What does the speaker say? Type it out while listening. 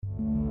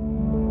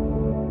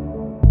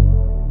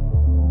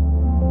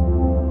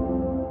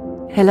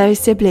Hello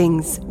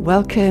siblings,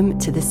 welcome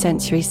to the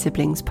Sensory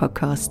Siblings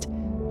podcast.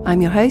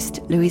 I'm your host,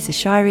 Louisa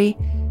Shirey,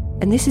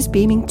 and this is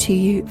beaming to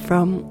you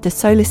from the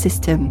Solar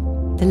System,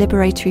 the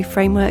liberatory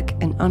framework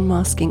and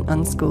unmasking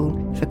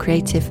unschool for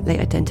creatively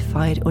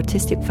identified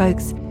autistic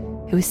folks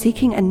who are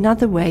seeking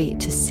another way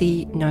to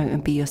see, know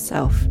and be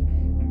yourself.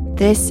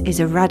 This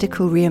is a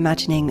radical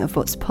reimagining of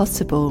what's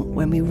possible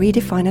when we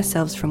redefine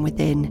ourselves from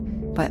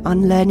within by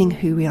unlearning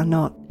who we are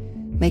not,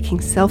 making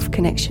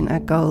self-connection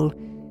our goal,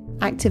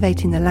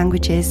 activating the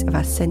languages of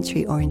our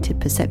sensory-oriented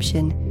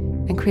perception,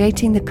 and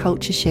creating the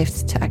culture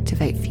shifts to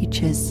activate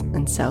futures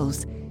and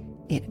selves.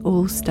 It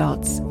all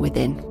starts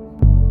within.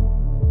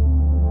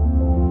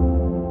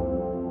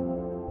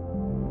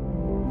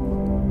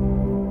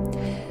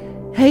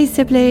 Hey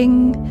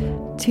sibling!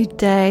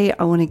 Today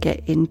I want to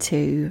get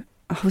into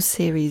a whole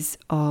series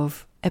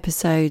of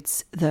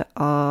episodes that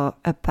are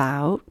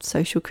about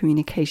social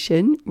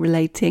communication,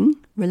 relating,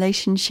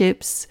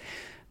 relationships,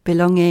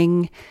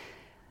 belonging,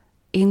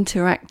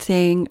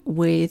 interacting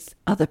with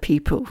other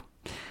people.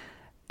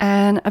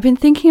 And I've been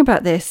thinking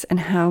about this and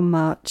how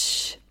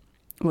much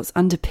what's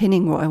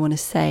underpinning what I want to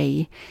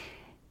say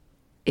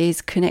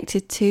is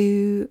connected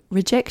to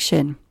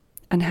rejection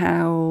and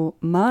how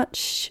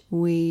much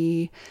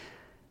we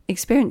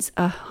experience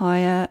a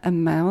higher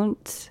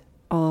amount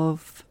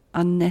of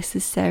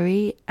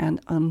unnecessary and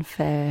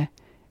unfair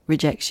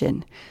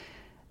rejection.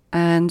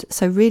 And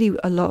so really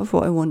a lot of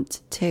what I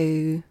want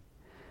to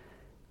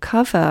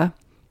cover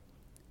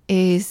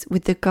is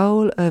with the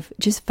goal of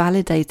just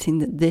validating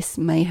that this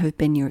may have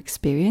been your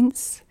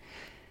experience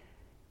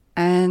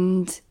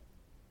and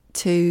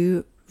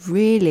to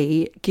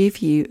really give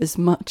you as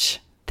much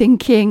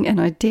thinking and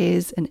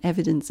ideas and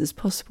evidence as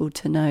possible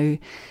to know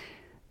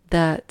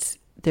that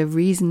the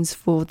reasons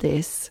for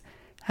this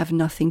have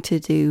nothing to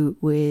do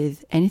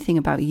with anything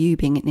about you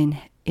being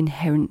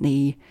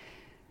inherently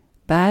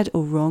bad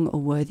or wrong or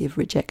worthy of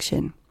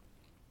rejection,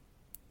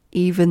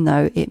 even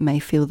though it may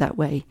feel that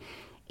way.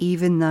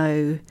 Even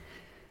though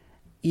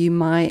you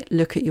might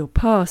look at your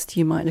past,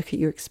 you might look at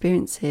your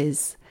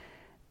experiences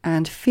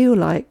and feel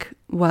like,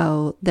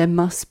 well, there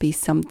must be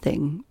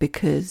something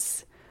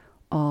because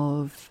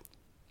of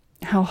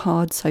how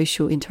hard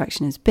social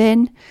interaction has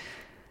been,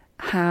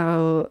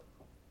 how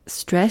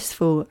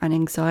stressful and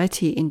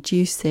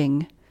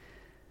anxiety-inducing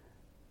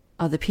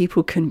other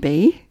people can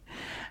be,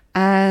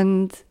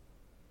 and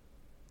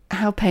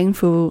how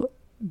painful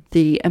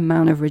the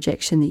amount of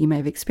rejection that you may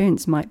have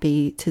experienced might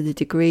be, to the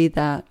degree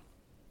that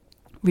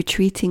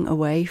retreating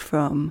away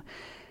from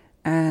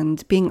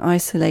and being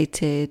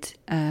isolated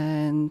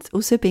and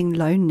also being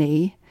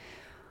lonely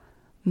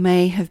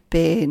may have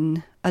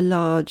been a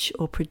large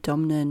or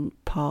predominant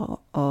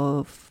part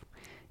of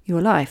your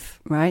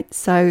life, right?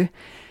 So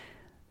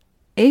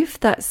if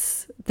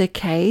that's the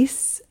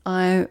case,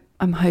 I'm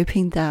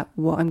hoping that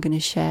what I'm going to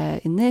share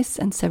in this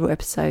and several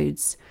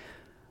episodes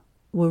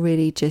will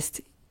really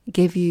just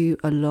give you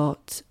a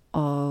lot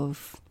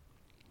of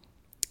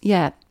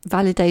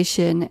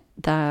validation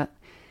that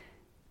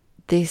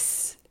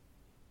this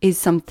is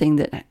something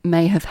that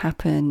may have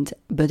happened,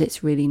 but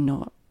it's really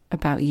not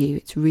about you.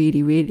 It's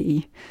really,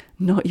 really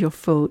not your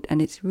fault,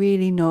 and it's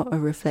really not a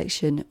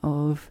reflection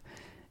of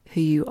who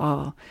you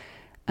are.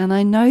 And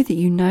I know that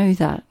you know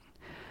that,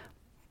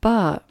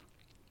 but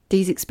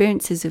these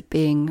experiences of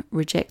being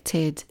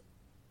rejected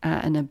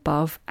at an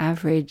above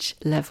average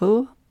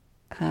level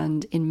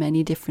and in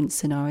many different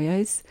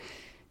scenarios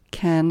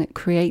can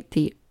create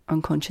the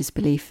unconscious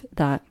belief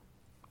that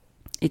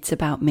it's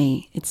about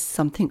me. It's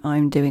something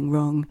I'm doing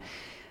wrong.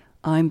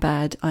 I'm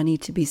bad. I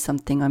need to be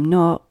something I'm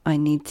not. I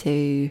need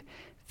to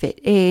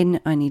fit in.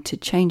 I need to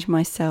change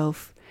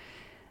myself.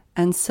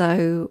 And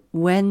so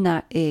when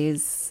that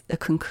is a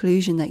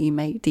conclusion that you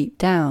make deep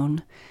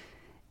down,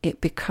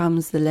 it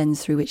becomes the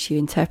lens through which you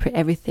interpret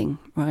everything,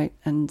 right?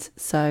 And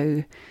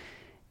so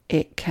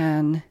it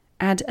can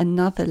add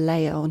another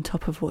layer on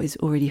top of what is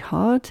already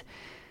hard.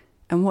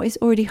 And what is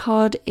already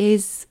hard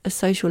is a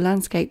social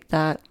landscape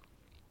that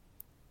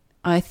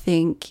I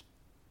think,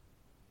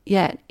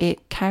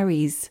 it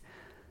carries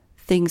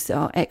things that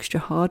are extra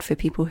hard for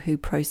people who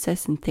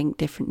process and think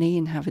differently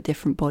and have a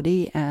different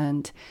body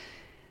and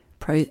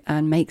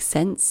make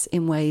sense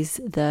in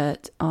ways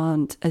that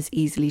aren't as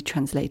easily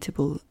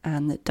translatable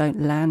and that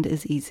don't land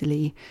as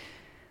easily,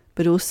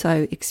 but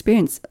also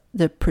experience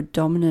the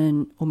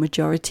predominant or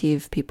majority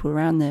of people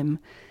around them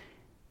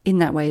in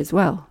that way as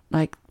well.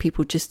 Like,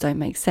 people just don't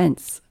make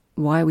sense.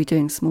 Why are we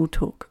doing small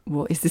talk?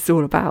 What is this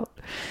all about?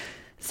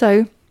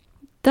 So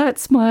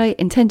that's my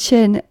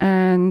intention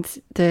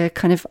and the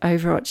kind of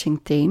overarching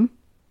theme.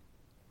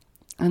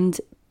 And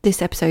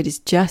this episode is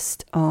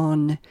just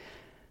on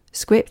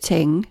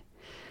scripting.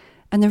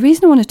 And the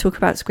reason I want to talk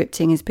about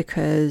scripting is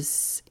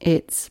because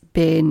it's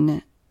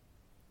been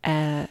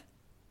a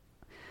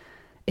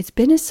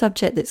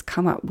subject that's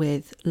come up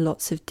with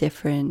lots of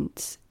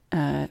different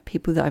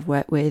people that I've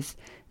worked with,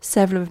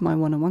 several of my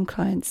one-on-one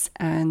clients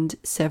and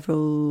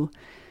several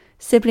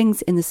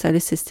siblings in the solar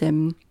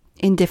system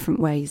in different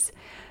ways.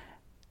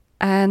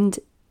 And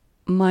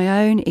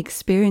my own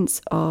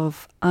experience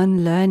of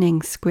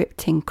unlearning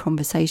scripting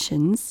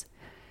conversations,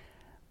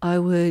 I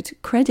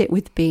would credit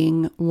with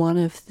being one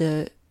of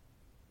the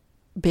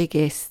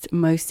biggest,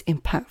 most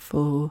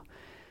impactful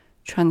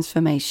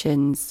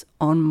transformations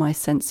on my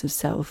sense of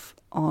self,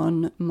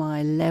 on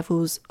my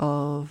levels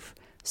of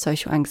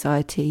social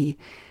anxiety,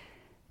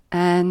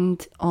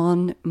 and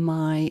on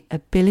my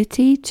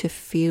ability to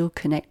feel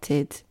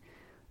connected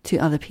to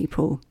other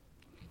people.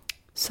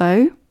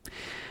 So,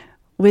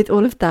 with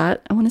all of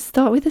that, I want to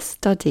start with a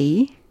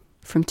study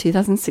from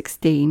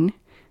 2016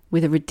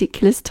 with a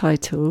ridiculous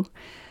title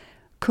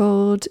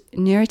called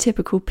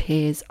Neurotypical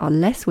Peers Are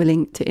Less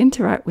Willing to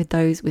Interact with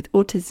Those with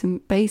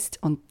Autism Based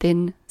on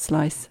Thin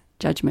Slice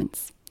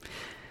Judgments.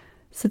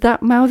 So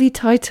that mouthy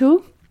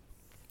title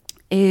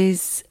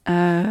is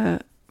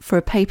for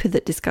a paper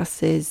that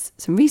discusses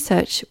some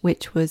research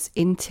which was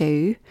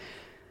into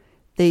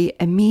the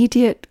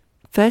immediate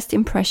first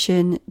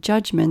impression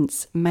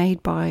judgments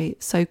made by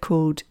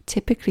so-called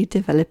typically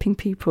developing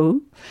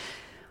people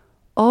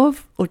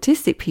of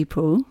autistic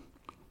people,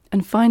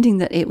 and finding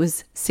that it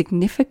was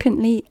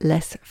significantly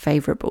less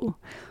favourable.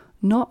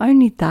 Not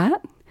only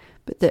that,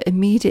 but that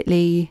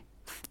immediately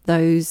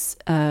those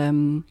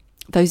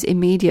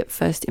immediate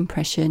first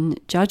impression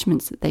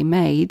judgments that they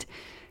made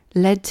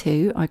led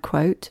to, I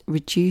quote,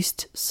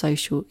 reduced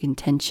social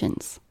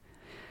intentions.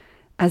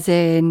 As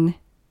in,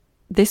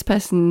 this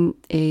person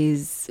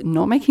is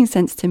not making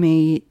sense to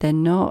me. They're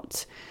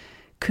not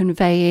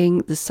conveying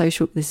the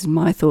social, this is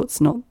my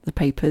thoughts, not the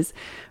papers,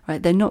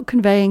 right? They're not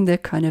conveying the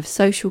kind of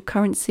social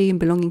currency and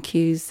belonging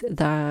cues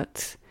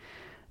that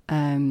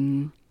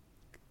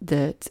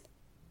that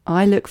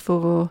I look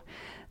for,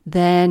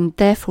 then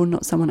therefore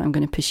not someone I'm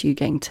going to pursue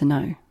getting to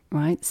know,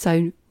 right?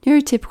 So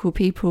neurotypical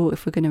people,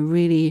 if we're going to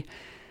really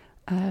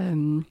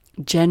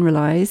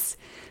generalize,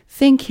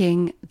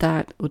 thinking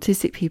that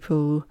autistic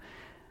people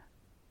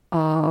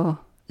are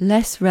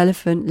less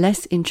relevant,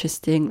 less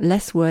interesting,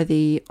 less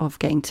worthy of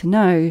getting to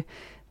know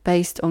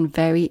based on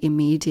very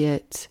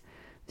immediate,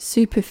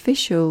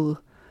 superficial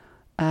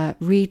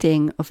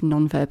reading of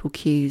non-verbal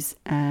cues,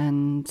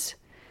 and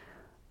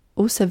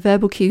also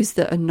verbal cues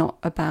that are not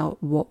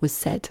about what was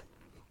said.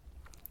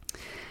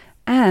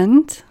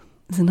 And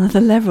there's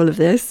another level of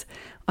this,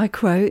 I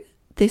quote,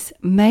 "This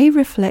may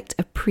reflect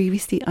a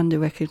previously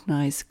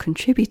under-recognized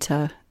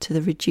contributor to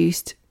the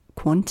reduced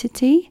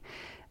quantity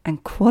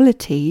and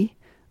quality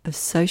of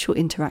social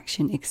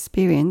interaction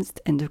experienced,"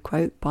 end of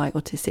quote, by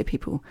autistic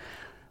people.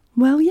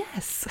 Well,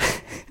 yes.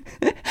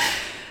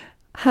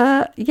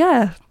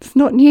 Yeah, it's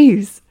not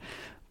news.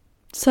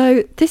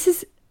 So this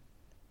is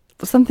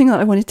something that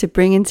I wanted to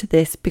bring into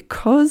this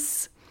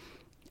because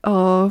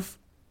of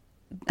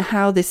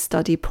how this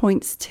study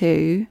points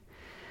to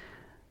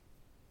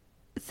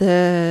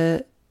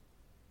the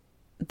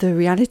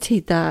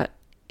reality that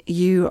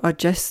you are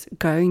just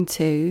going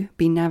to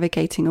be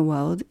navigating a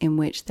world in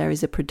which there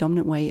is a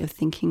predominant way of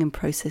thinking and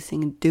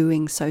processing and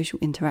doing social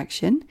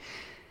interaction,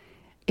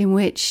 in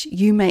which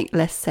you make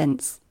less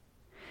sense,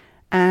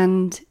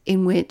 and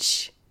in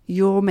which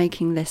you're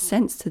making less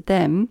sense to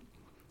them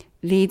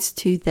leads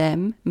to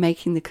them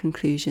making the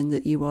conclusion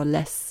that you are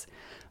less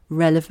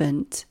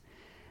relevant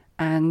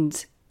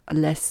and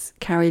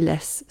carry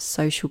less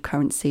social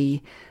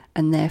currency,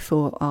 and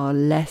therefore are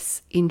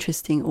less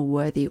interesting or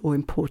worthy or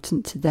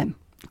important to them.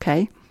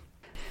 Okay,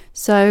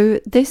 so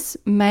this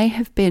may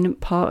have been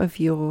part of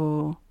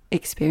your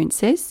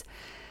experiences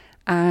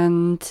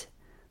and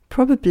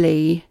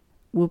probably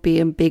will be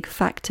a big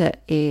factor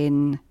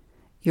in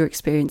your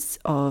experience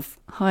of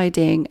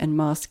hiding and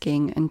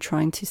masking and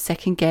trying to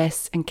second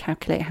guess and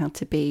calculate how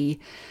to be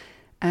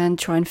and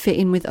try and fit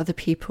in with other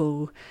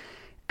people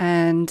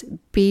and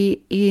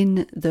be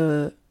in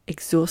the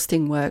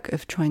exhausting work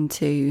of trying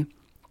to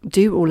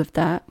do all of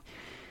that.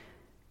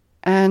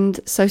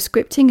 And so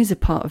scripting is a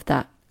part of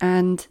that.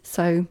 And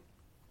so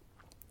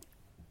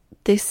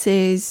this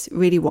is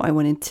really what I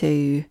wanted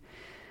to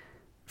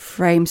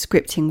frame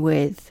scripting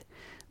with,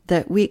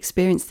 that we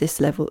experience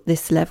these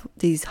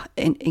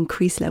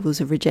increased levels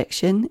of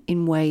rejection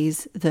in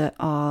ways that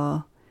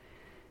are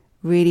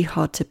really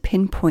hard to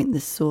pinpoint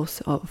the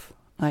source of.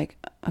 Like,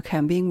 okay,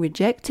 I'm being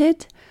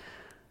rejected.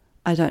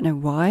 I don't know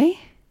why.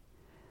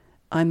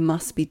 I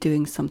must be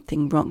doing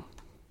something wrong.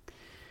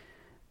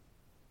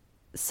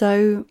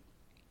 So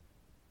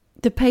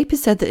the paper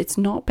said that it's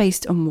not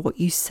based on what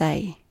you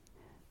say,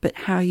 but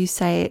how you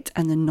say it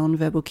and the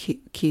non-verbal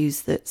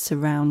cues that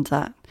surround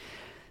that.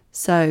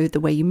 So the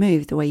way you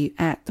move, the way you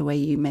act, the way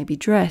you maybe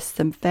dress,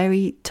 some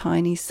very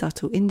tiny,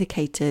 subtle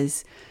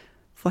indicators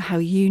for how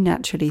you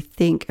naturally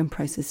think and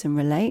process and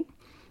relate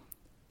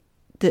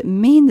that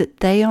mean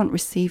that they aren't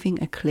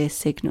receiving a clear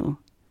signal,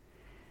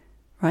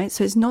 right?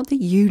 So it's not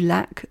that you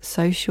lack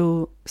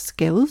social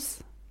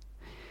skills,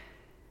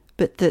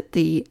 but that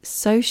the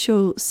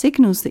social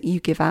signals that you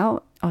give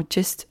out are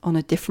just on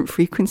a different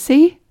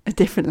frequency, a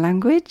different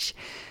language,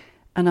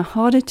 and are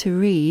harder to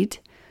read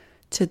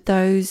to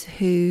those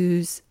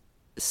whose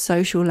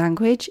social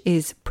language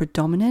is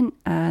predominant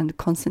and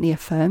constantly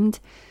affirmed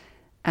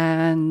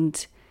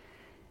and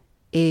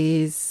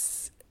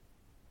is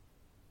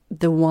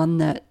the one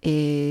that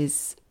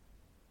is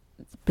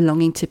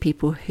belonging to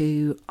people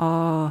who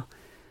are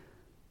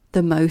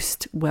the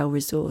most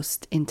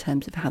well-resourced in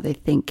terms of how they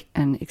think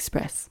and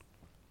express.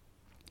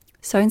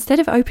 So instead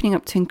of opening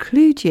up to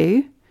include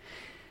you,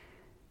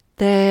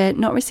 they're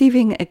not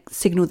receiving a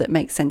signal that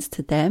makes sense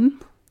to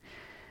them.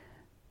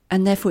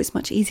 And therefore it's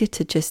much easier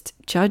to just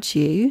judge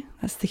you.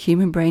 That's the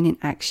human brain in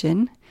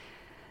action.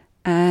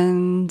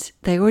 And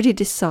they already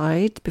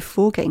decide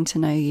before getting to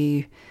know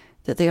you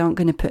that they aren't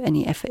going to put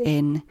any effort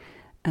in.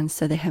 And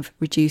so they have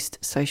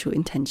reduced social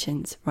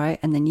intentions, right?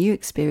 And then you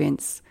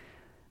experience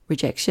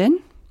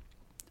rejection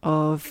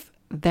of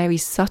very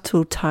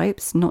subtle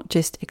types, not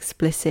just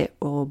explicit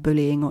or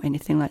bullying or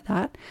anything like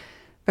that.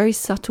 Very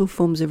subtle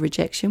forms of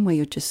rejection where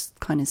you're just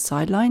kind of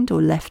sidelined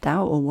or left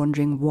out or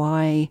wondering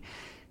why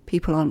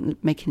people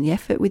aren't making the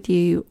effort with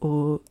you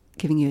or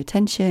giving you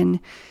attention.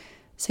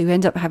 So you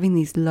end up having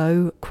these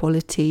low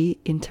quality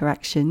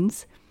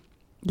interactions,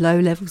 low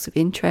levels of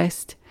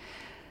interest,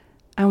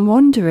 and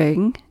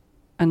wondering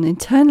and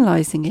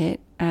internalizing it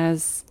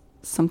as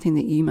something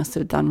that you must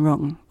have done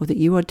wrong, or that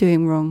you are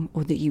doing wrong,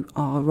 or that you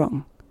are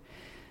wrong.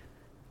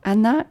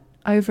 And that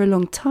over a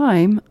long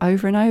time,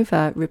 over and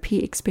over,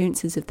 repeat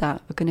experiences of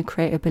that are going to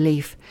create a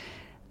belief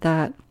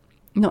that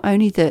not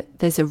only that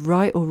there's a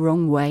right or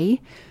wrong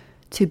way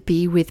to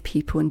be with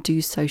people and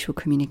do social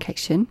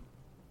communication,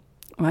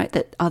 right?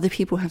 That other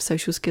people have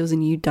social skills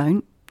and you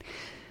don't,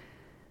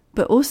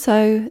 but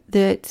also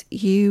that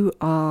you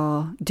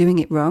are doing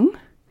it wrong,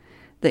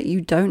 that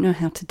you don't know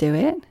how to do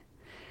it,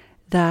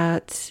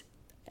 that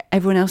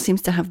everyone else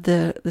seems to have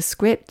the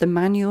script, the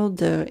manual,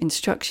 the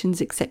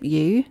instructions except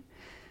you,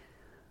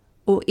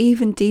 or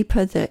even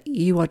deeper, that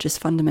you are just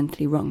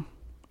fundamentally wrong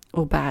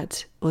or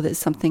bad, or there's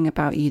something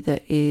about you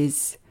that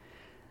is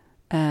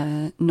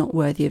not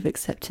worthy of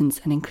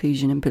acceptance and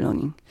inclusion and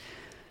belonging.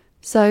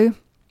 So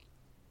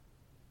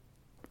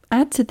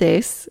add to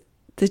this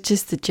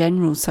just the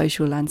general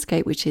social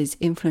landscape, which is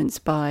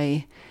influenced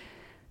by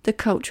the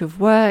culture of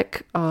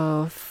work,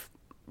 of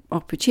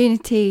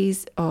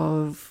opportunities,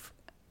 of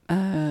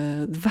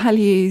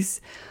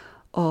values,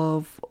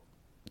 of,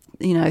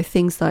 you know,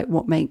 things like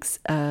what makes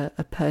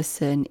a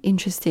person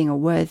interesting or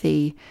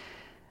worthy.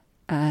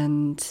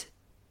 And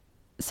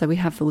so we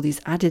have all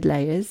these added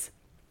layers.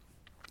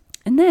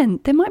 And then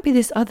there might be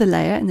this other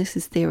layer, and this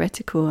is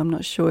theoretical. I'm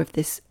not sure if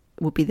this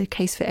will be the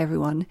case for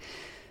everyone,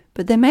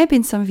 but there may have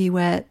been some of you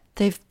where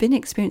there've been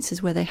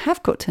experiences where they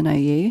have got to know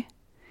you,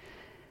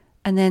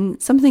 and then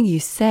something you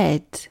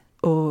said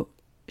or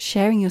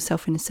sharing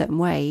yourself in a certain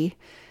way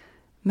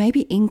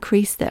maybe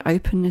increase their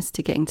openness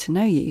to getting to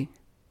know you.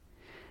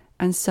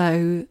 And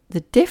so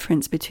the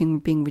difference between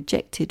being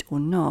rejected or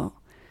not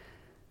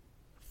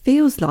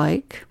feels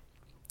like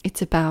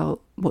it's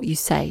about what you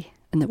say,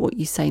 and that what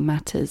you say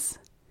matters.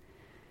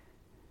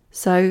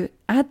 So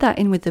add that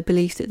in with the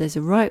belief that there's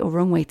a right or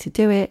wrong way to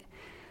do it,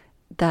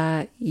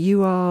 that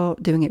you are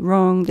doing it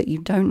wrong, that you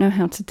don't know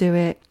how to do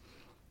it.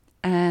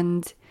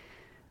 And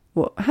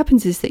what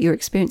happens is that your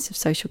experience of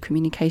social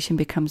communication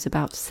becomes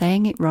about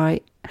saying it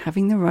right,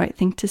 having the right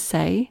thing to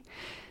say,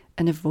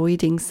 and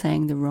avoiding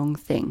saying the wrong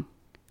thing.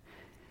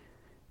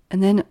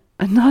 And then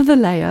another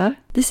layer,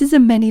 this is a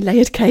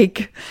many-layered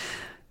cake.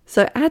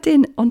 So add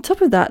in on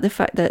top of that the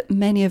fact that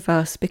many of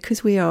us,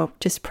 because we are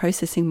just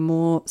processing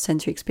more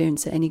sensory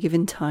experience at any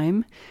given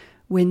time,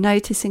 we're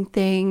noticing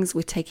things,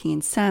 we're taking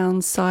in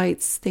sounds,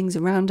 sights, things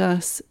around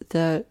us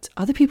that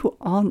other people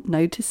aren't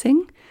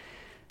noticing.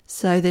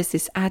 So there's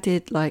this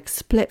added like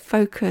split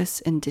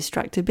focus and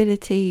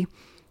distractibility.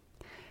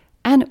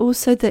 And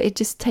also that it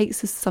just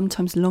takes us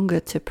sometimes longer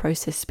to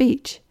process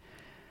speech.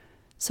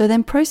 So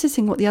then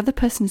processing what the other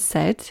person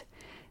said,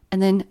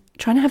 and then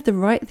trying to have the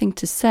right thing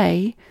to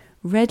say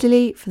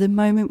readily for the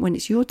moment when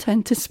it's your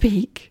turn to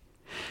speak,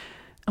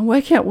 and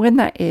working out when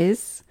that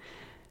is,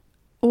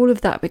 all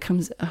of that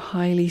becomes a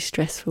highly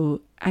stressful,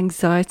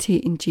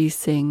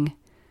 anxiety-inducing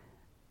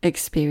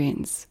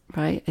experience,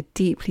 right? A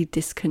deeply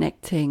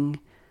disconnecting,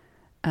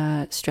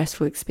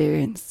 stressful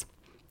experience.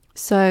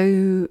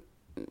 So,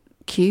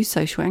 cue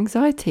social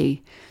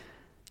anxiety.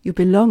 Your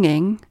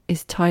belonging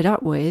is tied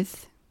up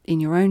with, in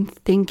your own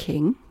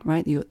thinking,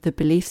 right? The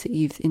beliefs that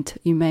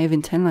you may have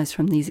internalized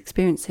from these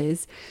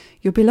experiences.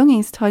 Your belonging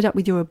is tied up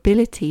with your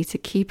ability to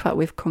keep up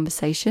with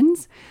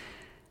conversations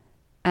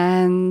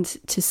and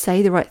to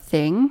say the right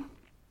thing,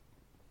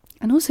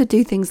 and also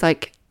do things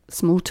like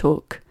small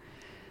talk,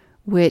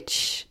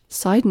 which,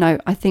 side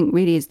note, I think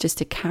really is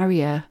just a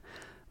carrier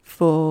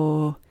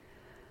for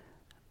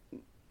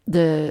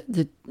the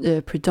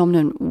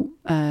predominant,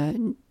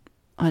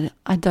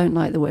 I don't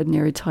like the word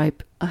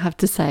neurotype, I have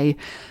to say,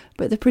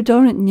 but the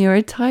predominant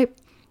neurotype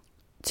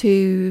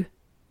to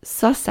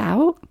suss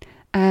out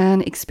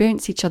and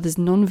experience each other's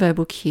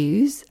non-verbal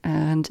cues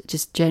and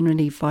just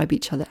generally vibe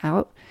each other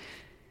out.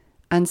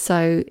 And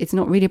so it's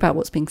not really about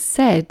what's being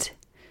said.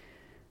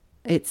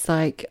 It's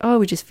like, oh,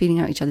 we're just feeling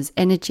out each other's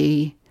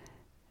energy.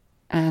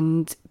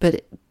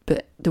 But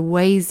the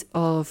ways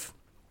of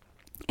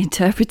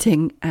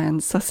interpreting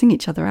and sussing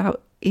each other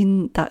out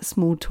in that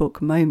small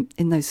talk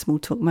in those small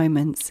talk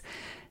moments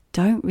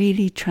don't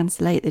really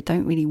translate. They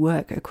don't really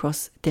work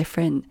across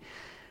different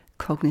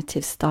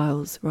cognitive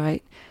styles,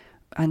 right?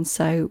 And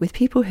so with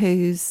people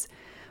whose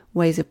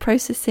ways of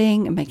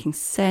processing and making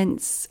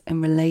sense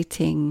and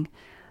relating,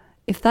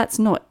 if that's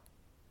not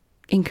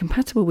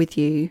incompatible with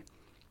you,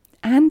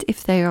 and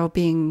if they are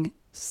being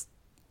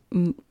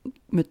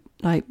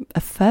like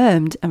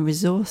affirmed and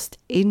resourced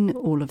in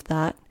all of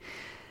that,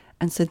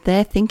 and so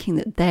they're thinking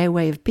that their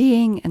way of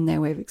being and their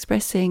way of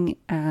expressing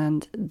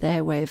and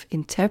their way of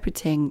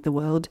interpreting the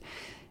world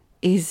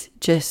is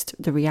just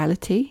the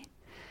reality,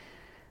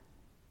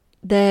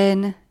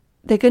 then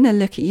they're going to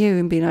look at you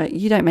and be like,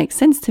 you don't make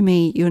sense to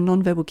me. Your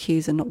nonverbal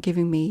cues are not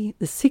giving me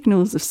the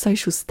signals of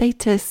social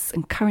status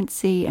and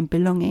currency and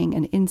belonging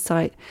and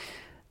insight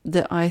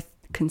that I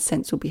can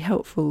sense will be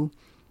helpful.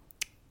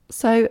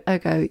 So,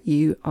 ergo,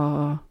 you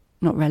are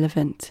not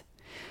relevant.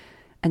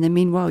 And then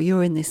meanwhile,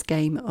 you're in this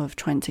game of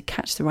trying to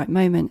catch the right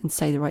moment and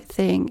say the right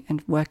thing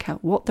and work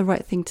out what the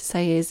right thing to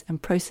say is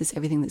and process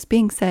everything that's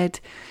being said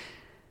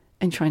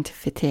and trying to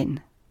fit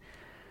in.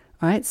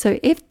 All right. So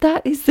if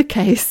that is the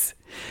case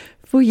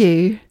for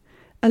you,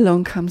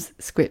 along comes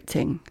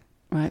scripting,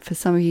 right? For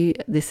some of you,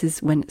 this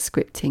is when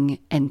scripting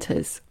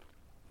enters.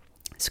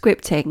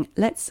 Scripting,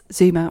 let's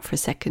zoom out for a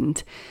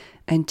second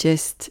and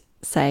just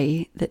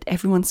say that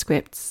everyone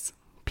scripts.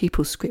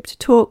 People script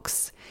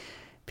talks,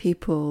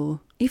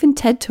 even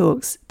TED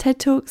Talks. TED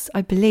Talks,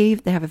 I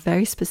believe they have a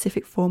very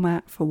specific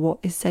format for what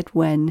is said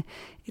when.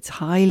 It's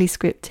highly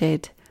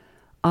scripted.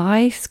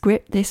 I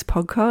script this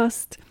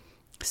podcast.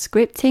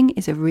 Scripting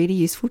is a really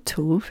useful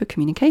tool for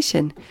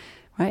communication,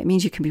 right? It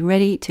means you can be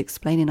ready to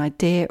explain an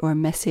idea or a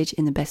message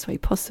in the best way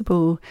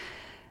possible.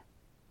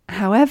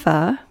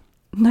 However,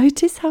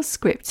 notice how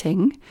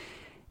scripting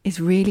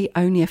is really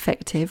only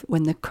effective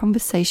when the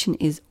conversation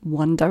is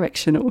one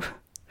directional.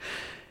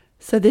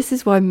 So this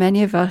is why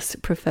many of us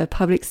prefer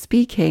public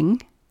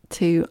speaking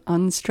to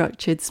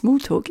unstructured small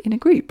talk in a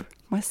group,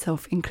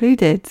 myself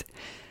included.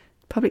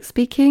 Public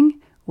speaking,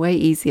 way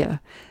easier.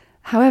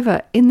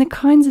 However, in the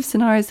kinds of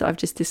scenarios that I've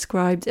just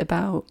described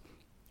about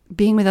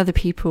being with other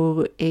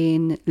people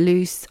in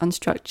loose,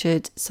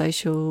 unstructured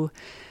social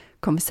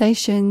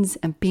conversations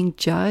and being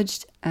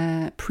judged,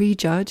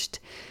 prejudged,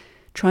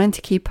 trying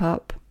to keep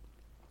up,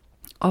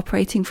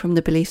 operating from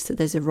the beliefs that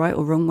there's a right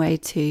or wrong way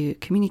to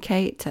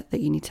communicate, that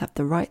you need to have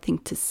the right thing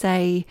to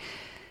say,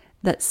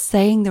 that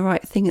saying the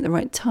right thing at the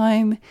right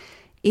time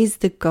is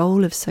the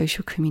goal of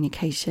social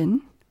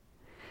communication,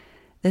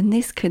 then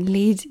this can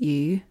lead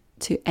you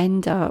to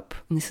end up,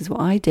 and this is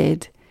what I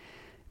did,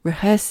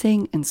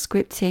 rehearsing and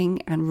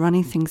scripting and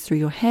running things through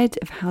your head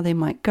of how they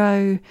might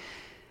go,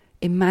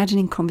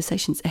 imagining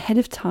conversations ahead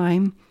of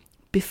time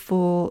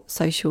before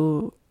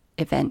social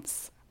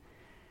events.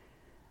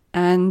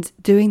 And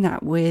doing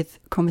that with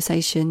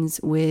conversations,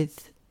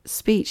 with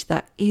speech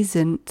that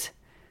isn't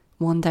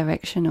one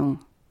directional.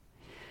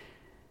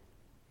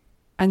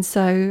 And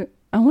so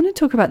I want to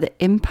talk about the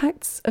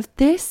impacts of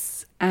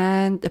this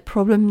and the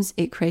problems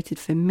it created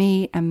for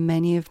me and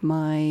many of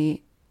my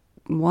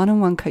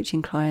one-on-one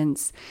coaching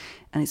clients.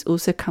 And it's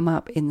also come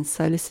up in the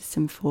solar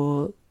system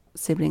for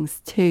siblings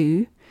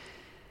too.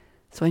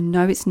 So I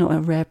know it's not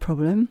a rare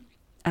problem.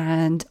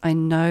 And I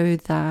know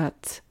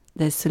that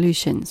there's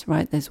solutions,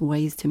 right? There's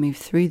ways to move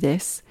through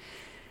this.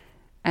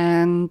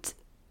 And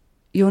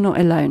you're not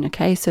alone,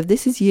 okay? So if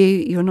this is you,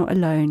 you're not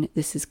alone.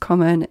 This is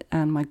common.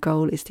 And my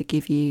goal is to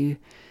give you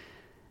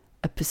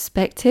a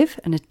perspective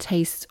and a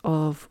taste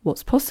of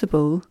what's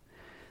possible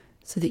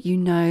so that you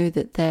know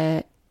that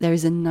there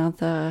is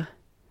another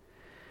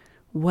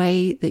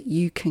way that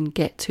you can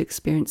get to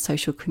experience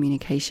social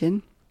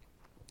communication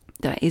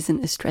that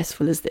isn't as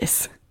stressful as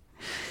this.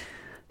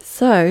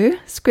 So,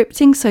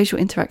 scripting social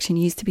interaction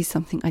used to be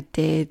something I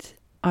did,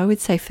 I would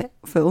say,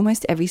 for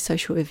almost every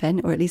social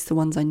event, or at least the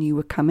ones I knew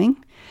were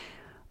coming.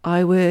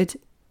 I would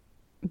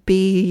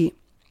be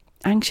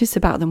anxious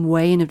about them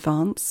way in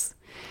advance.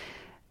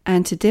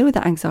 And to deal with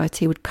that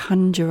anxiety, I would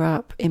conjure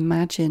up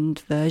imagined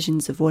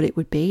versions of what it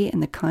would be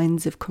and the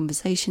kinds of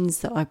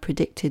conversations that I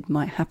predicted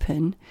might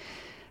happen.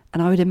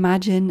 And I would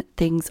imagine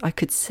things I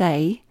could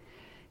say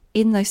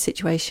in those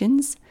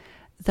situations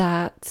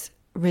that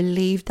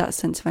relieved that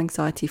sense of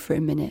anxiety for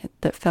a minute,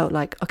 that felt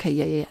like, okay,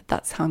 yeah,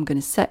 that's how I'm going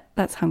to set,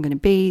 that's how I'm going to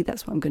be,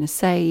 that's what I'm going to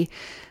say,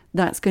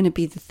 that's going to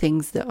be the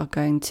things that are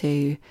going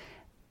to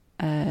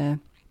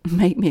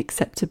make me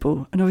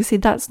acceptable. And obviously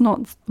that's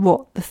not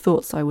what the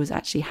thoughts I was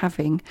actually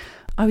having.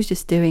 I was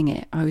just doing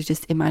it. I was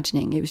just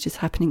imagining. It was just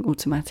happening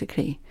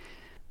automatically.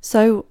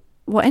 So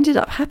what ended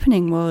up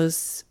happening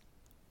was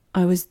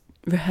I was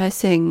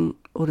rehearsing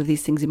all of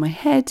these things in my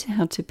head,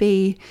 how to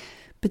be.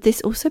 But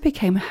this also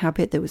became a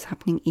habit that was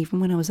happening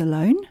even when I was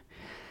alone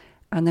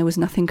and there was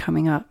nothing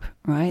coming up,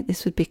 right?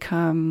 This would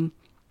become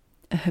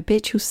a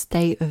habitual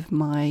state of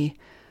my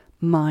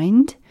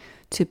mind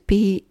to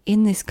be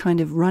in this kind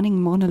of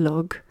running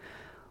monologue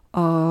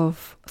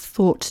of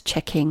thought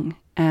checking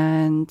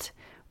and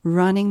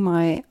running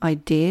my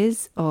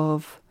ideas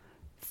of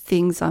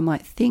things I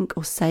might think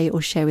or say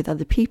or share with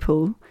other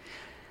people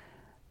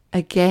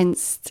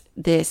against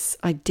this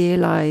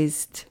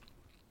idealized,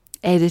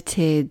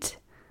 edited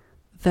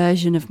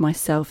version of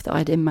myself that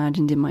I'd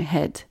imagined in my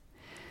head.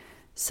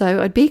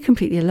 So I'd be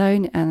completely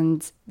alone,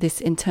 and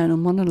this internal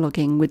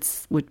monologuing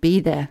would be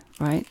there,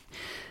 right?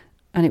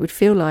 And it would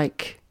feel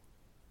like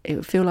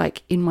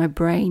in my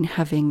brain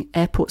having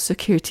airport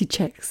security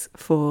checks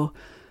for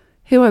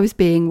who I was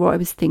being, what I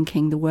was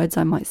thinking, the words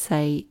I might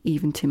say,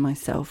 even to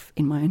myself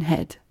in my own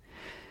head,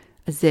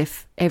 as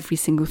if every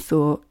single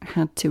thought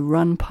had to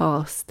run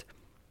past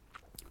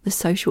the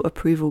social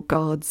approval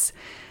guards.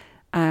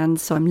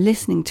 And so I'm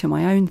listening to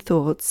my own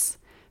thoughts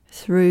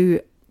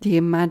through the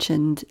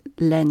imagined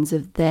lens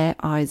of their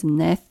eyes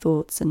and their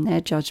thoughts and their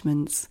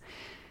judgments.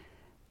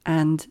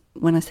 And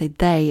when I say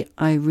they,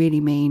 I really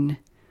mean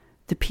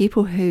the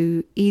people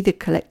who either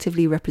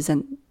collectively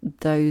represent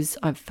those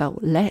I've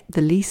felt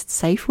the least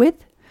safe with,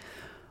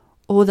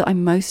 or that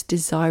I'm most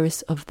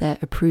desirous of their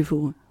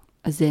approval,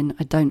 as in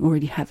I don't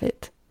already have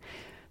it.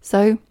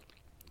 So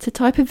it's a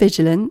type of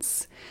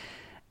vigilance,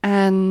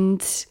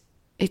 and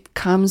it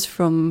comes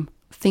from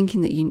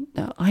thinking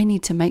that I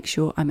need to make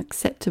sure I'm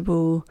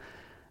acceptable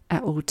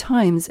at all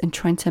times, and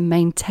trying to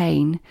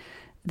maintain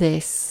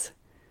this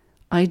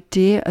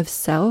idea of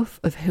self,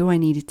 of who I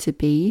needed to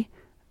be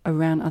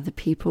around other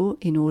people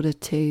in order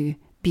to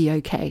be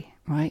okay,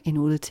 right? In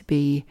order to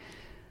be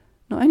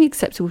not only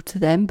acceptable to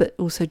them, but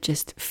also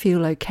just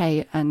feel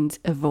okay and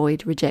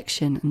avoid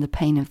rejection and the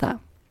pain of that.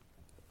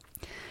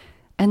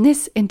 And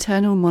this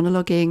internal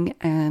monologuing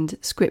and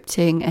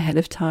scripting ahead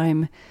of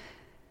time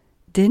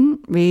didn't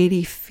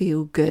really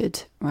feel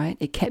good, right?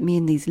 It kept me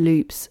in these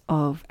loops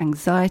of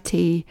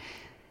anxiety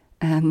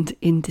and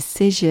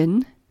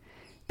indecision,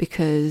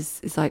 because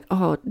it's like,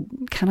 oh,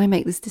 can I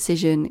make this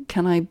decision?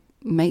 Can I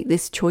make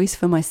this choice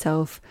for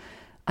myself?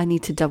 I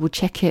need to double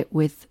check it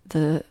with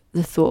the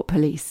thought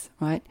police,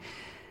 right?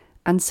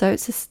 And so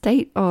it's a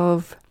state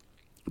of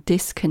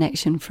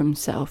disconnection from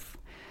self.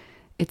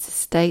 It's a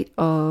state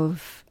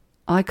of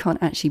I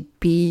can't actually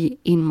be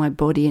in my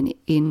body and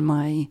in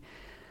my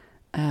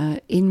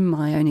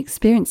own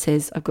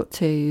experiences. I've got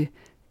to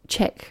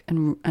check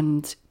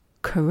and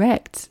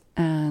correct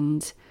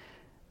and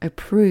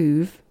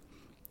approve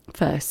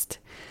first.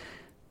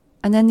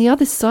 And then the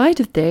other side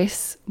of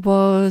this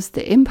was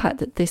the impact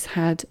that this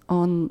had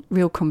on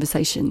real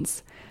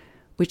conversations,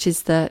 which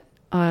is that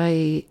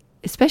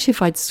especially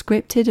if I'd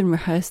scripted and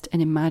rehearsed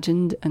and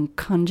imagined and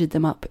conjured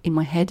them up in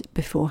my head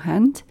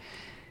beforehand,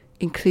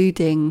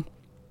 including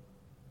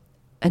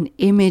an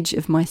image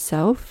of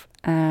myself,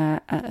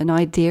 an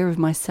idea of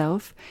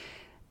myself,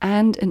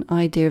 and an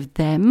idea of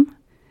them,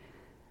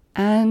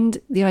 and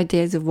the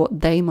ideas of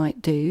what they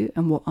might do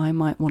and what I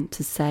might want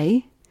to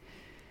say.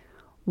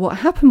 What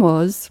happened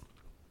was,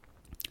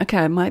 okay,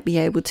 I might be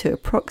able to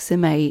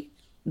approximate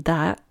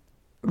that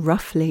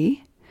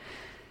roughly,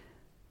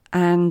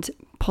 and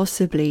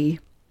possibly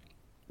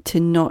to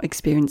not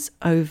experience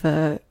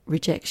over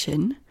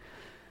rejection.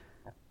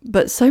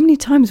 But so many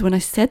times when I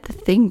said the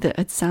thing that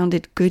had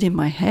sounded good in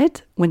my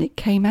head, when it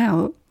came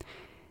out,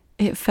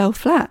 it fell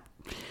flat.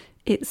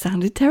 It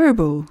sounded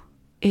terrible.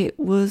 It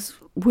was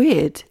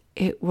weird.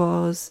 It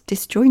was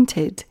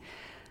disjointed.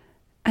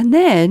 And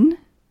then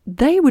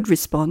they would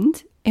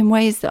respond in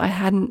ways that I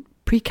hadn't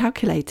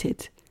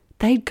pre-calculated.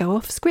 They'd go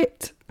off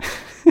script.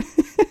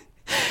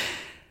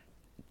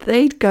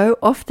 They'd go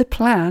off the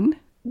plan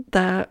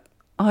that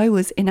I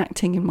was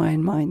enacting in my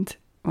own mind,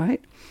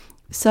 right?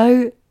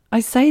 So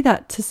I say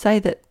that to say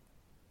that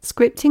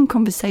scripting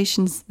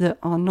conversations that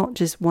are not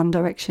just one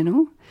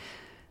directional,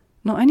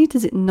 not only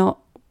does it not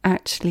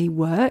actually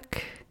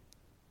work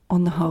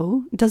on the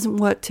whole, it doesn't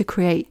work to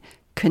create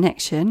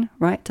connection,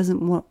 right? It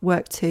doesn't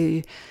work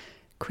to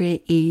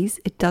create ease.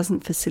 It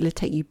doesn't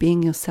facilitate you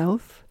being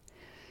yourself,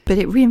 but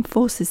it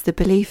reinforces the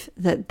belief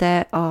that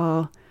there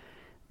are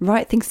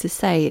right things to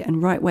say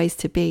and right ways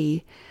to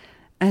be,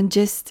 and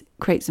just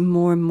creates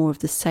more and more of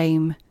the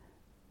same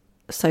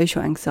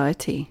social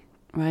anxiety,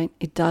 right?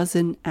 It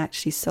doesn't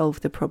actually solve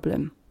the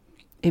problem.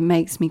 It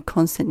makes me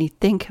constantly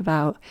think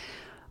about,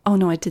 oh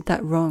no, I did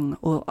that wrong,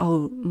 or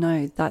oh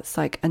no, that's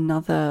like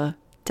another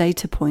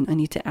data point I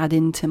need to add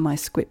into my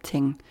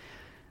scripting.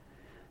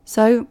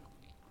 So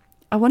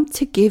I want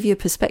to give you a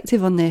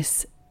perspective on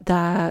this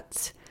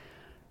that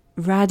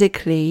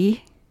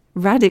radically,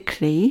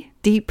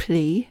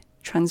 deeply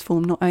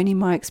transformed not only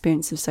my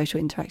experience of social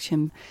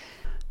interaction,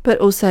 but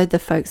also the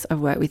folks I've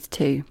worked with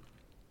too,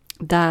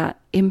 that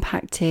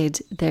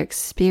impacted their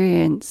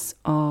experience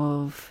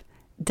of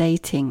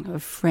dating,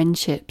 of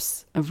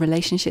friendships, of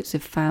relationships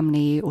with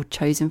family or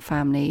chosen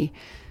family,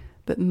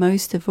 but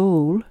most of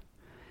all,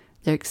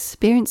 their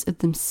experience of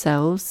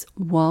themselves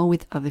while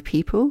with other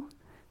people,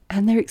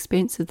 and their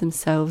experience of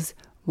themselves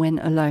when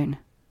alone,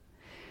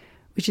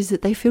 which is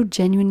that they feel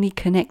genuinely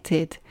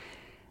connected,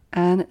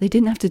 and they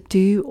didn't have to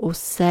do or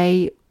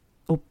say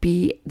or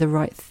be the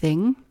right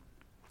thing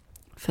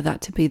for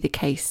that to be the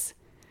case.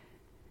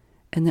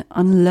 And that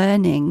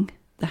unlearning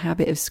the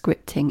habit of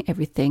scripting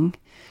everything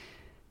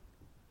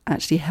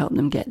actually help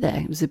them get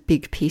there. It was a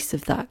big piece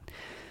of that.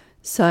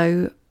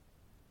 So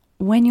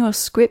when you're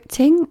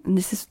scripting, and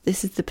this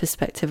is the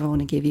perspective I want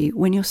to give you,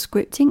 when you're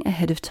scripting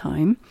ahead of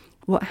time,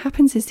 what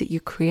happens is that you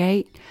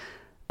create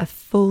a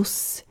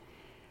false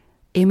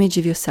image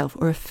of yourself,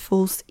 or a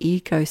false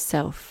ego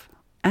self,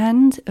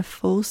 and a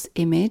false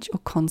image or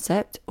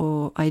concept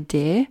or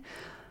idea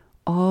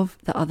of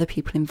the other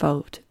people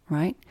involved,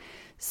 right?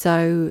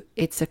 So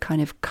it's a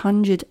kind of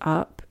conjured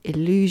up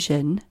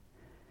illusion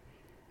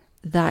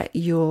that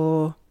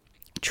you're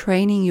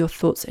training your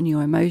thoughts and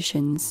your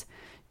emotions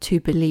to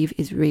believe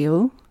is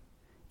real,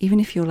 even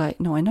if you're like,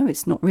 no, I know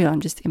it's not real,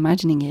 I'm just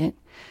imagining it.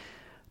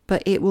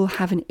 But it will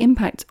have an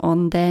impact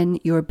on then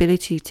your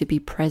ability to be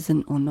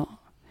present or not,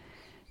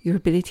 your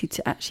ability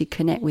to actually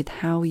connect with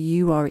how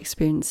you are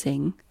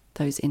experiencing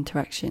those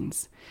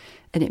interactions.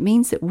 And it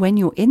means that when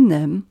you're in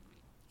them,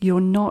 you're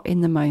not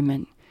in the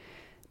moment,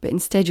 but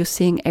instead you're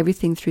seeing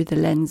everything through the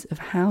lens of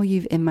how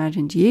you've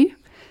imagined you,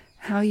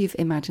 how you've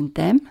imagined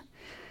them,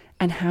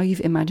 and how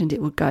you've imagined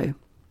it will go.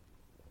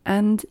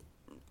 And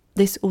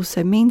this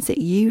also means that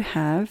you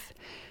have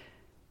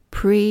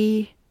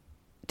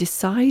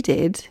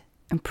pre-decided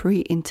and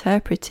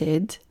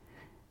pre-interpreted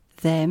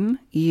them,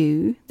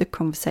 you, the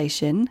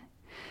conversation,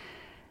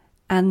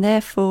 and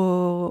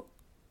therefore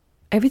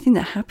everything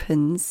that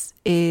happens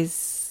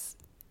is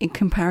in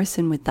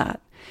comparison with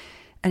that.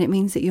 And it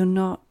means that you're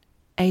not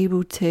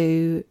able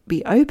to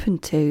be open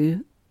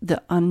to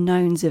the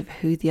unknowns of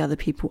who the other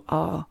people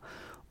are,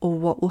 or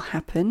what will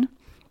happen,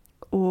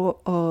 or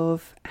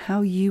of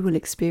how you will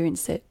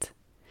experience it.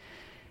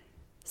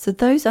 So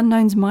those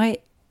unknowns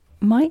might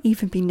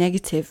even be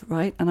negative,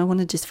 right? And I want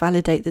to just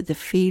validate that the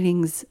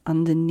feelings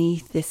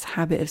underneath this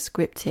habit of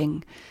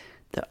scripting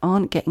that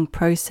aren't getting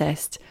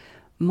processed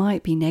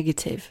might be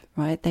negative,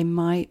 right? They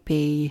might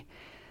be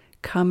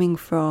coming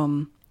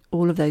from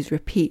all of those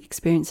repeat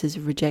experiences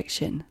of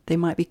rejection. They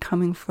might be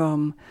coming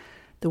from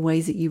the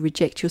ways that you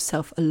reject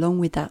yourself, along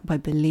with that by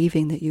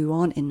believing that you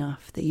aren't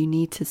enough, that you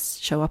need to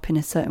show up in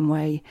a certain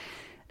way,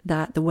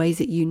 that the ways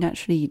that you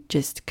naturally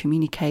just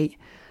communicate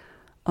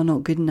are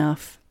not good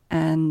enough,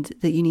 and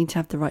that you need to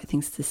have the right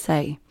things to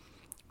say.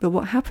 But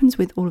what happens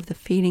with all of the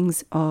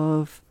feelings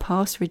of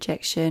past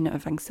rejection,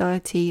 of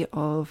anxiety,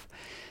 of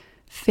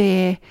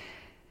fear,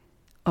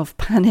 of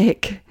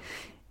panic,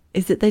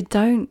 is that they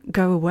don't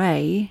go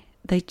away.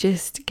 They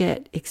just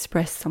get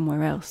expressed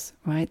somewhere else,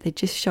 right? They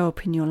just show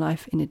up in your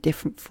life in a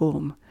different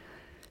form.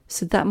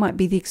 So that might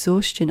be the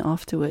exhaustion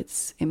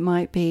afterwards. It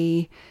might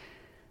be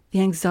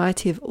the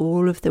anxiety of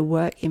all of the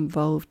work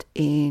involved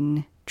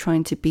in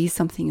trying to be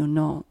something you're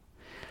not.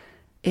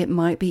 It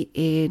might be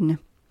in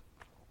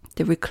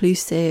the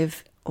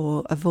reclusive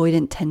or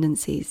avoidant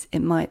tendencies.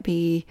 It might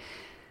be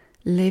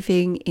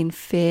living in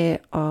fear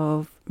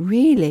of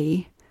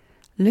really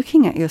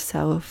looking at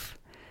yourself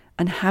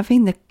and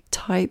having the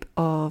type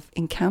of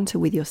encounter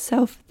with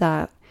yourself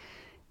that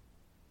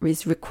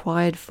is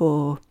required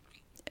for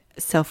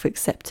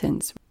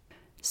self-acceptance.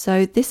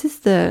 So this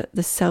is the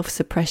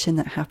self-suppression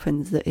that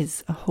happens, that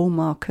is a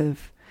hallmark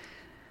of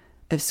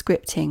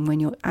scripting, when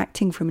you're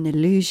acting from an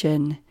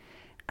illusion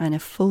and a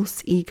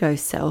false ego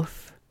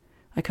self,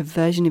 like a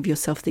version of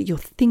yourself that you're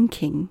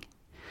thinking,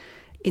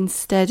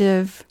 instead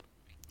of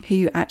who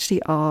you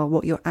actually are,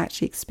 what you're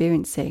actually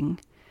experiencing.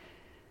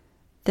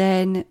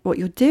 Then what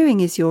you're doing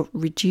is you're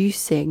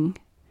reducing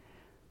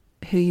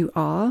who you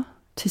are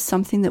to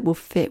something that will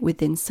fit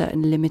within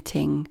certain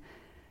limiting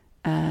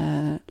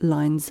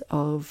lines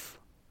of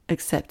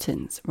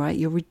acceptance, right?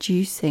 You're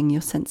reducing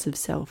your sense of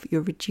self,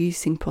 you're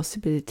reducing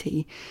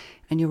possibility,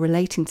 and you're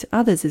relating to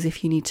others as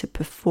if you need to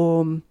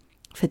perform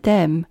for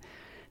them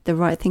the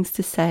right things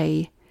to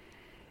say,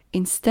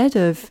 instead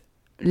of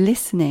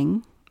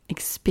listening,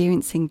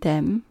 experiencing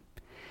them,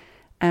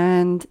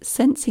 and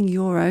sensing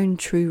your own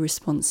true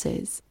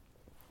responses.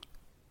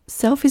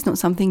 Self is not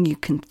something you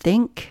can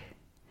think.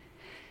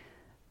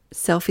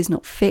 Self is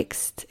not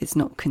fixed. It's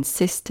not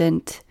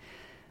consistent.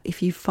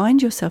 If you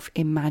find yourself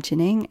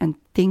imagining and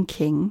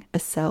thinking a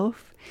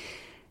self,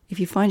 if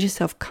you find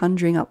yourself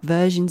conjuring up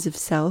versions of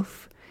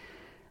self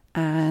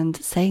and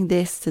saying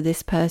this to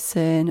this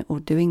person or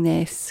doing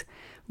this,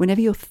 whenever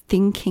you're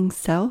thinking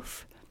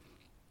self,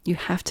 you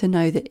have to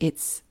know that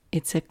it's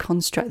a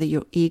construct that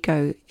your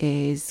ego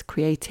is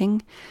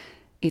creating.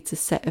 It's a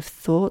set of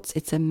thoughts.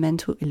 It's a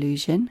mental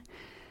illusion.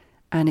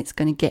 And it's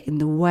going to get in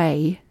the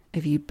way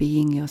of you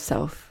being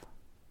yourself.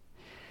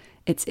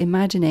 It's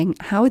imagining,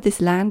 how would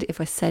this land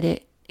if I said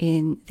it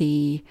in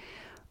the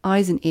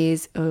eyes and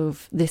ears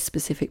of this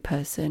specific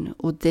person,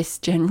 or this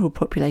general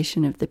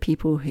population of the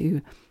people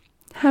who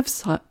have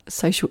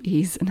social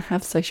ease and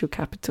have social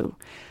capital.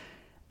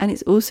 And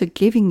it's also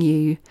giving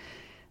you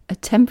a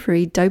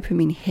temporary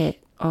dopamine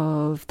hit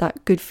of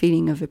that good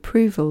feeling of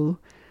approval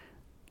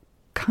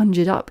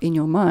conjured up in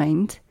your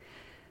mind,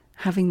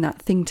 having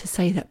that thing to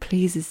say that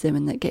pleases them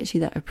and that gets you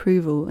that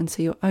approval. And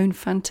so your own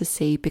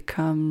fantasy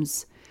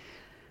becomes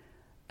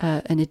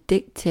an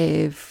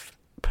addictive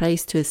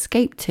place to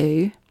escape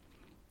to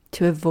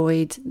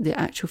avoid the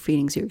actual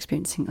feelings you're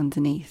experiencing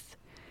underneath.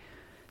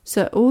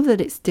 So all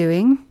that it's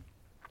doing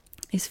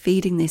is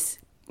feeding this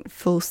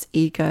false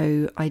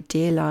ego,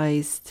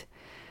 idealized,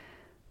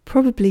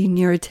 probably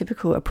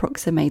neurotypical,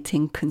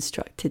 approximating,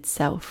 constructed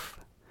self.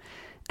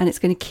 And it's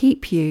going to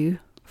keep you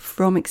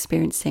from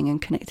experiencing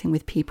and connecting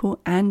with people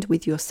and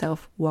with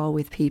yourself while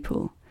with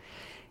people.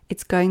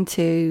 It's going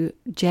to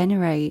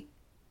generate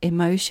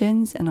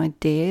emotions and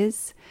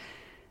ideas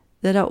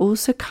that are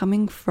also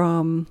coming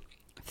from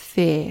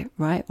fear,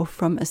 right? Or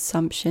from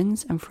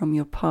assumptions and from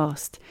your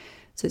past.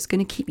 So it's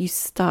going to keep you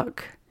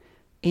stuck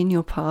in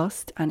your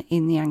past and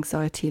in the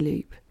anxiety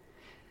loop.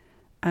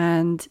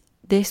 And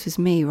this was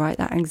me, right?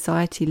 That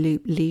anxiety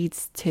loop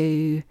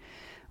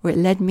it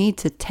led me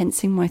to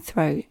tensing my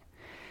throat,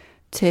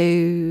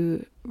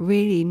 to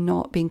really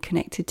not being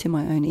connected to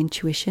my own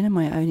intuition and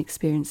my own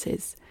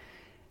experiences,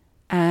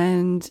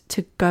 and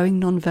to going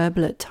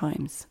non-verbal at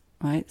times,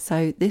 right?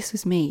 So this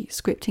was me.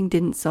 Scripting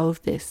didn't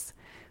solve this.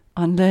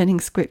 Unlearning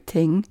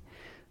scripting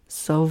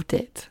solved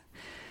it.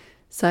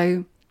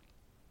 So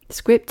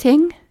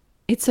scripting,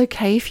 it's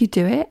okay if you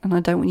do it, and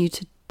I don't want you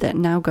to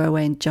now go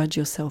away and judge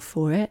yourself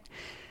for it.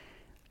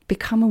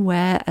 Become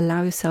aware,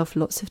 allow yourself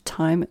lots of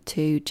time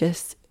to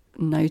just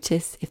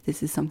notice if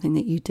this is something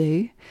that you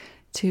do,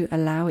 to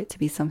allow it to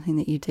be something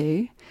that you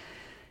do,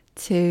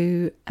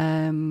 to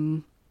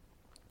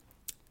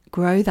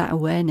grow that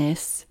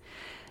awareness,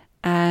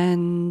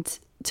 and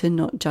to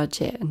not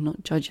judge it and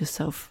not judge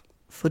yourself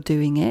for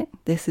doing it.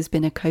 This has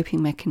been a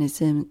coping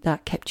mechanism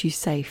that kept you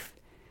safe,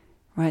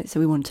 right? So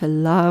we want to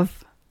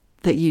love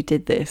that you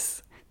did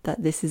this,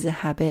 that this is a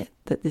habit,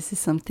 that this is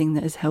something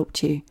that has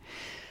helped you.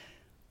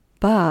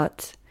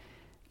 But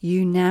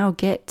you now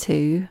get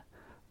to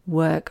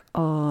work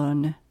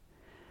on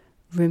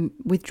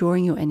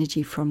withdrawing your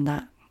energy from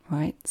that,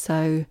 right?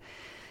 So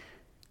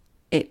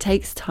it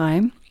takes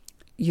time.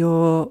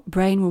 Your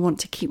brain will want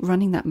to keep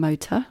running that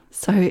motor,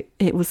 so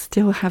it will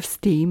still have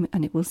steam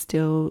and it will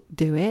still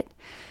do it.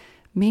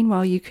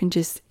 Meanwhile, you can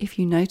just, if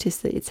you notice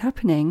that it's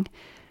happening,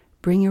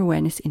 bring your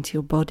awareness into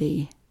your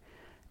body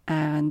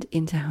and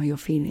into how you're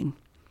feeling.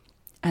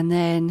 And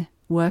then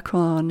work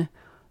on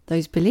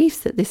those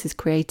beliefs that this has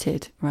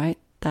created, right?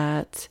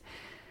 That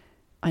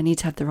I need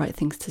to have the right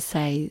things to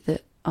say,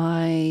 that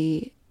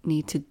I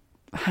need to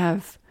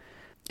have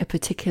a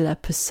particular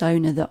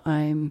persona that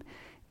I'm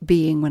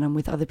being when I'm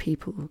with other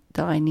people,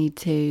 that I need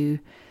to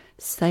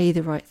say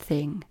the right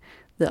thing,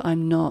 that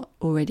I'm not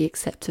already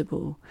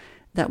acceptable,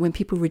 that when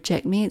people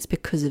reject me, it's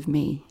because of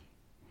me.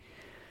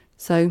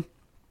 So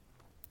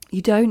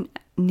you don't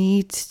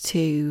need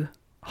to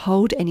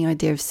hold any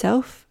idea of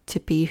self to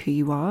be who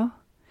you are.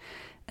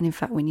 And in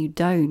fact, when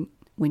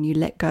you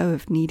let go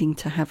of needing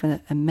to have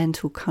a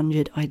mental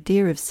conjured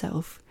idea of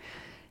self,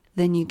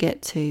 then you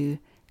get to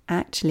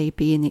actually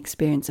be in the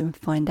experience and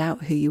find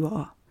out who you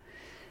are.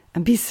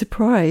 And be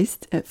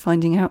surprised at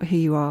finding out who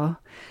you are.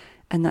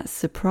 And that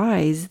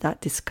surprise, that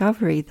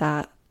discovery,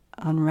 that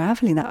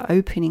unraveling, that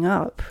opening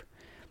up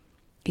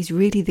is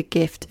really the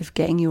gift of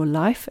getting your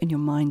life and your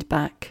mind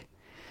back.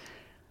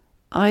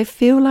 I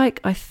feel like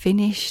I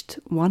finished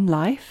one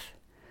life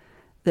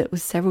that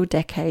was several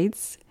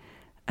decades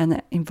and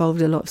that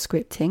involved a lot of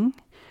scripting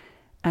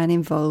and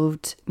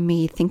involved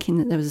me thinking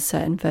that there was a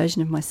certain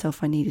version of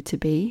myself I needed to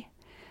be.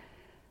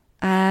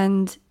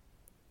 And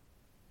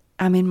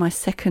I'm in my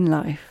second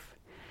life.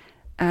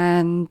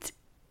 And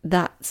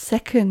that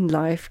second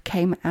life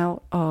came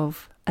out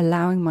of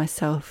allowing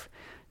myself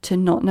to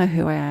not know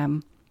who I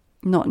am,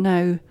 not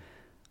know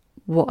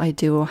what I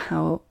do or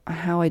how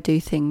I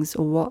do things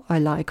or what I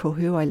like or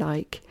who I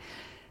like,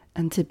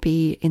 and to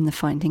be in the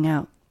finding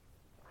out.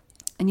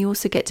 And you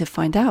also get to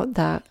find out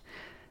that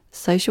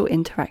social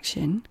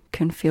interaction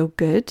can feel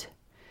good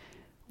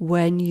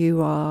when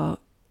you are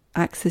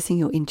accessing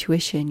your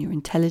intuition, your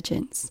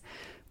intelligence,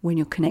 when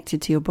you're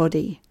connected to your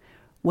body,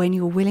 when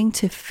you're willing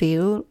to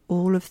feel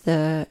all of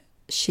the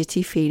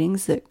shitty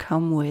feelings that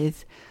come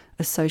with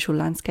a social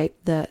landscape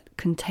that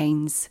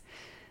contains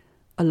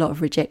a lot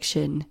of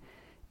rejection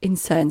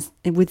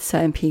with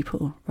certain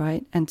people,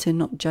 right? And to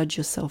not judge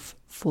yourself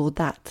for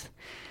that.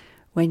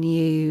 When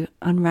you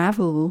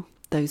unravel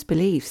those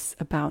beliefs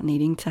about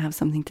needing to have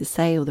something to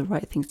say or the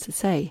right things to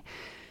say,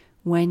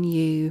 when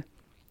you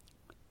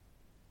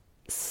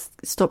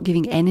stop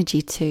giving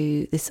energy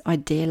to this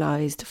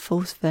idealized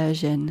false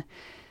version,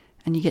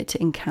 and you get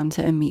to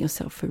encounter and meet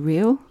yourself for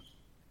real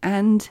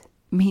and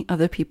meet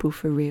other people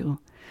for real.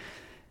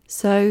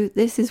 So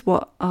this is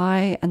what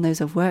I and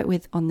those I've worked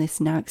with on this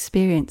now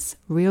experience: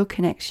 real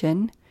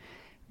connection,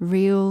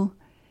 real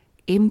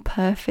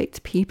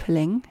imperfect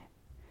peopling,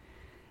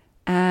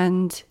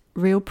 and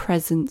real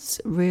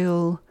presence,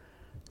 real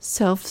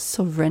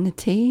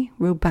self-sovereignty,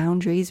 real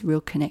boundaries,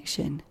 real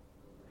connection.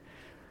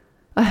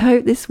 I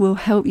hope this will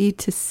help you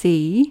to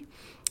see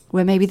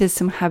where maybe there's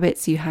some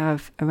habits you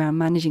have around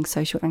managing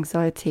social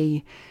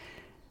anxiety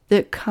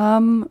that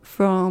come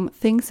from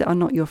things that are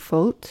not your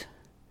fault,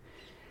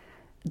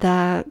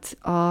 that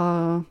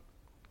are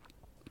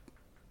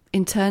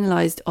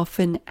internalized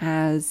often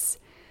as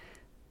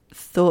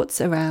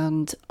thoughts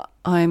around,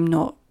 I'm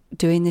not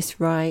doing this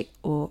right,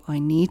 or I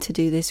need to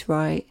do this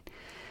right.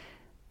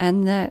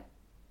 And that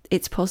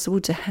it's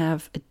possible to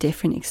have a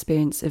different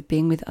experience of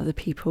being with other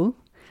people.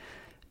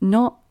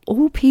 Not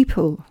all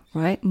people,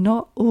 right?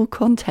 Not all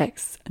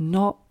contexts,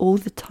 not all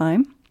the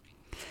time,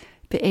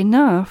 but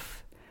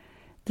enough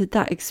that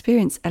that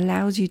experience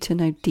allows you to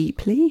know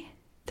deeply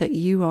that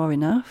you are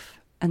enough,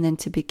 and then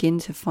to begin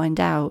to find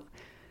out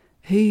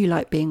who you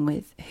like being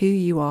with, who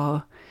you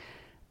are,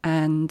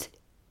 and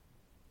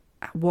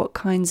what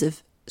kinds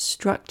of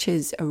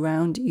structures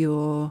around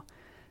your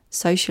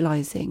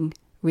socializing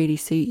really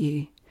suit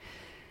you.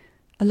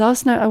 A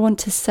last note I want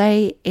to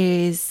say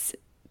is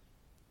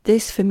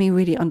this, for me,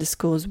 really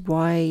underscores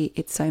why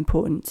it's so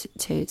important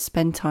to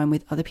spend time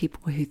with other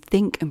people who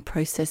think and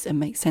process and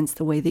make sense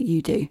the way that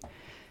you do,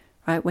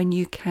 right? When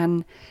you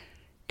can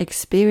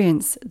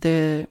experience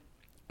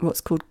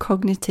what's called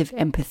cognitive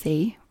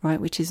empathy, right?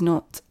 Which is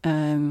not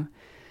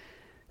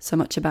so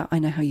much about I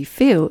know how you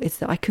feel. It's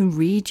that I can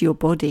read your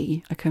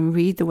body. I can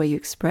read the way you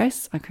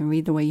express. I can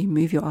read the way you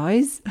move your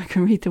eyes. I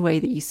can read the way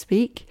that you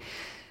speak.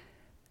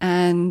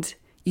 And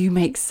you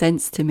make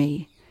sense to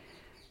me.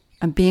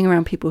 And being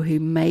around people who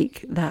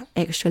make that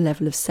extra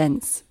level of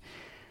sense,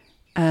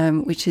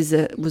 which was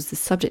the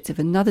subject of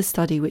another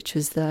study, which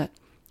was that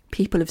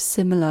people of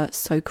similar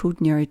so-called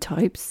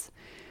neurotypes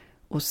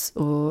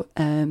or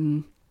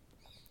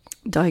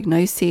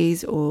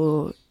diagnoses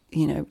or,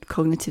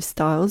 cognitive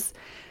styles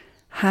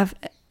have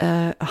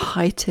a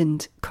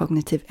heightened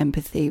cognitive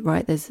empathy,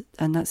 right?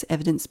 And that's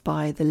evidenced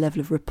by the level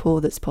of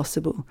rapport that's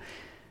possible.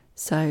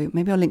 So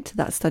maybe I'll link to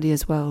that study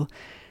as well,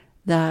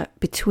 that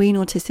between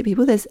autistic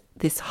people, there's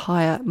this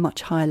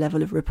much higher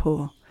level of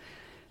rapport,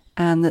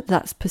 and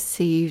that's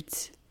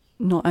perceived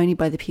not only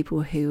by the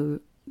people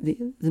who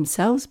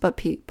themselves,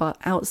 but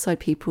outside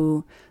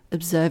people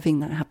observing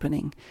that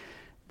happening.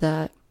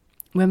 That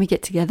when we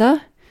get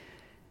together,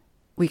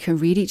 we can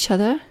read each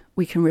other,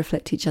 we can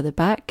reflect each other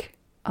back.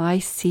 I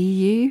see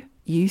you,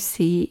 you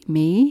see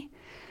me.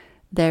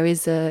 There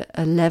is a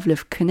level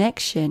of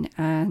connection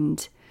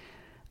and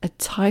a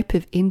type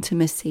of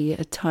intimacy,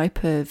 a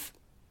type of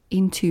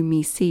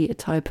into-me-see, a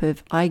type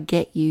of I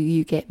get you,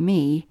 you get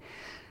me,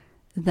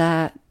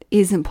 that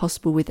isn't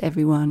possible with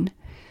everyone.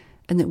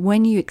 And that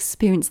when you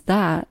experience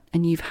that,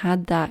 and you've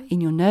had that in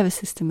your nervous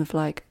system of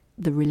like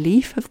the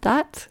relief of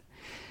that,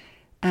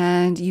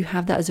 and you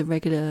have that as a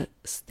regular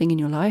thing in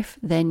your life,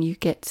 then you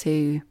get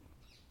to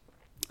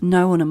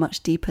know on a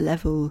much deeper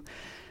level,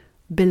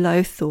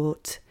 below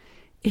thought,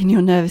 in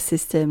your nervous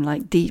system,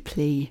 like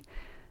deeply,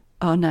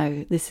 oh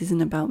no, this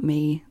isn't about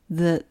me.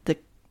 The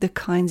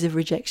kinds of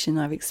rejection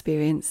I've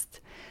experienced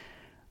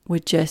were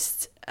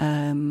just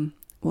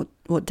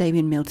what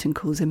Damien Milton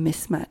calls a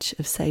mismatch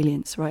of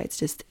salience, right?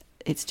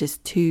 It's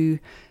just two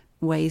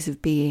ways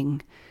of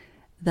being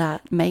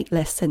that make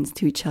less sense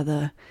to each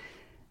other,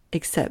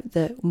 except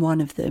that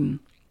one of them,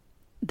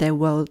 the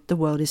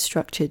world is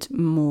structured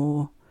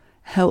more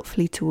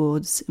helpfully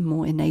towards,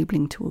 more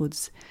enabling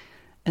towards,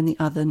 and the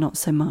other not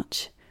so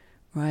much,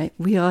 right?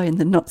 We are in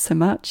the not so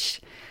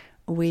much.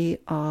 We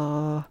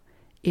are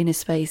in a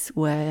space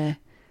where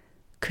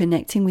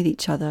connecting with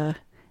each other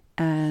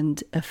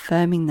and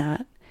affirming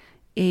that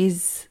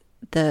is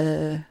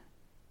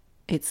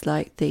it's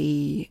like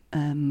the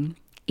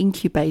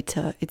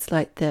incubator, it's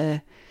like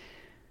the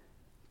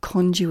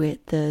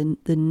conduit, the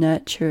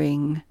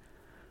nurturing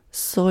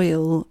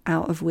soil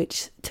out of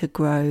which to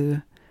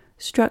grow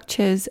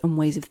structures and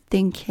ways of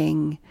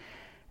thinking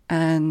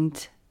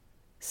and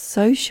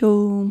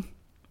social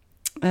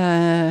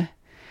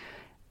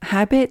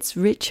habits,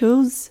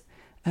 rituals,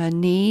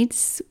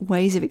 needs,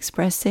 ways of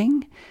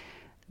expressing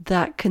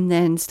that can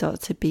then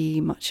start to be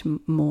much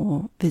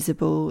more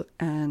visible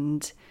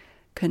and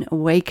can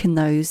awaken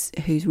those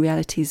whose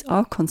realities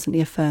are constantly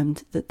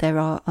affirmed that there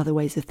are other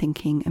ways of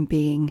thinking and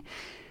being,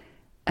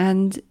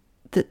 and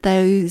that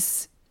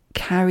those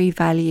carry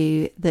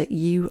value, that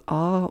you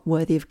are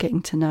worthy of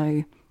getting to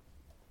know,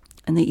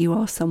 and that you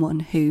are someone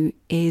who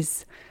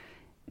is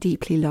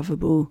deeply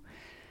lovable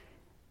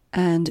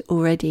and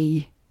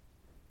already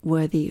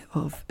worthy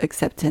of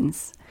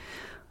acceptance.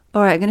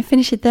 All right, I'm going to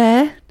finish it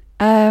there.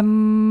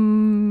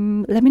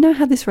 Let me know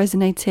how this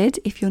resonated.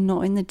 If you're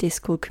not in the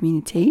Discord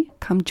community,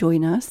 come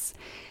join us.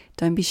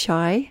 Don't be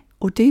shy,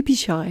 or do be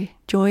shy.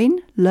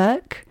 Join,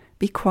 lurk,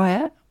 be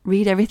quiet,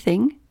 read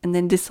everything, and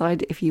then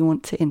decide if you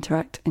want to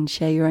interact and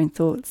share your own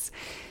thoughts.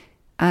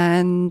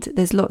 And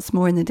there's lots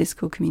more in the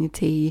Discord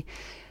community,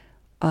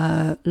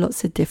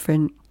 lots of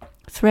different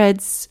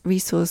threads,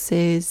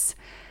 resources,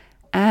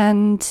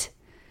 and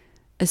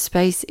a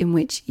space in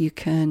which you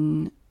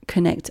can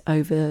connect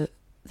over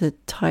the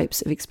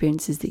types of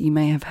experiences that you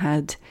may have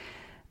had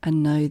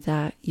and know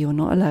that you're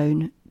not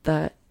alone,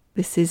 that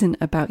this isn't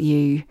about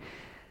you,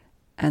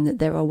 and that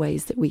there are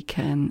ways that we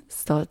can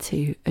start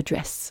to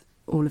address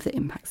all of the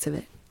impacts of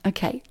it.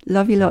 Okay,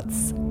 love you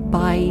lots.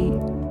 Bye.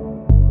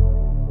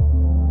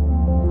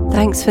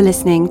 Thanks for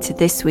listening to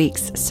this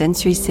week's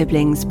Sensory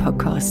Siblings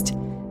podcast.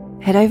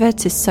 Head over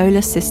to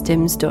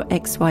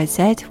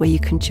solarsystems.xyz where you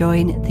can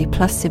join the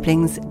Plus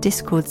Siblings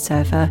Discord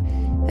server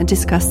and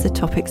discuss the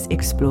topics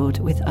explored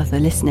with other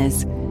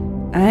listeners.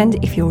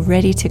 And if you're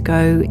ready to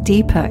go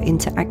deeper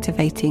into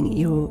activating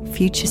your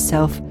future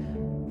self,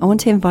 I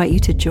want to invite you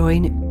to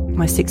join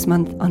my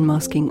 6-month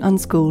Unmasking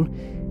Unschool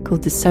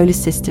called the Solar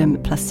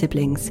System Plus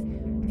Siblings.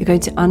 You're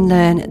going to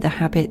unlearn the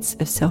habits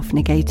of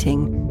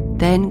self-negating,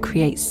 then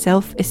create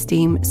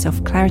self-esteem,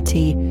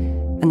 self-clarity,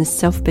 and the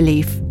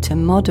self-belief to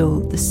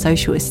model the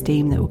social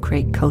esteem that will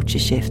create culture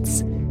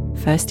shifts,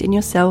 first in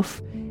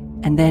yourself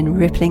and then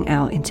rippling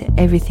out into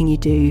everything you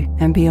do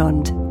and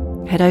beyond.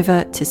 Head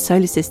over to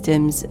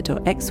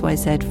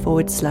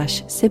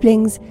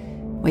solarsystems.xyz/siblings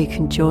where you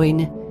can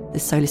join the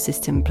Solar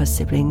System Plus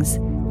Siblings,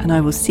 and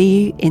I will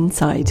see you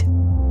inside.